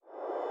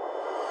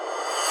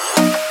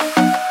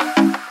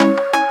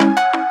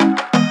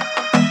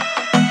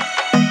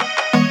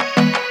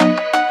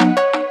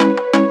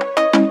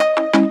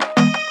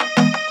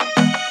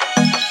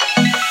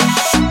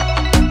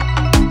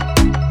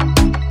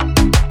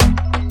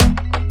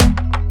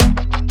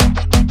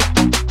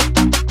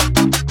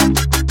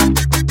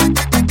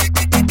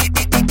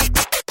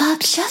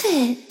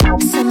it.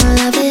 Summer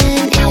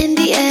loving in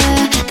the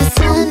air. The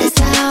sun is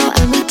out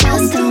and we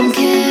just don't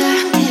care.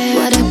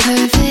 What a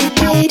perfect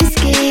day to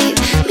escape.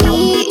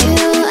 Me, you,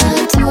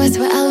 outdoors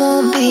where I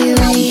won't be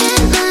late.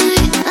 At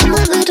night, I'm a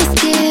little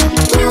scared.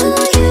 Will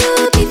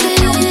you be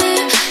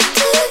there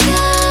to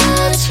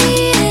catch me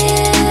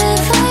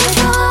if I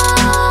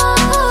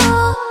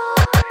fall?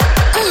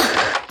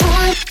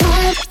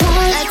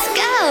 Let's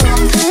go.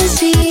 Push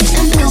me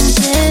and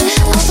push it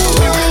all the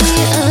way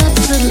up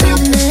to the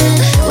limit.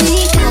 We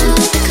got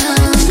the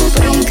combo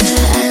breaker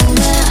and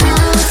we're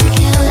out to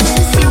kill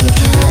it. So you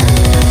can.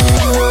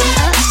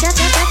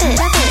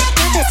 Drop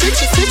it,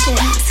 switch it, switch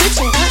it.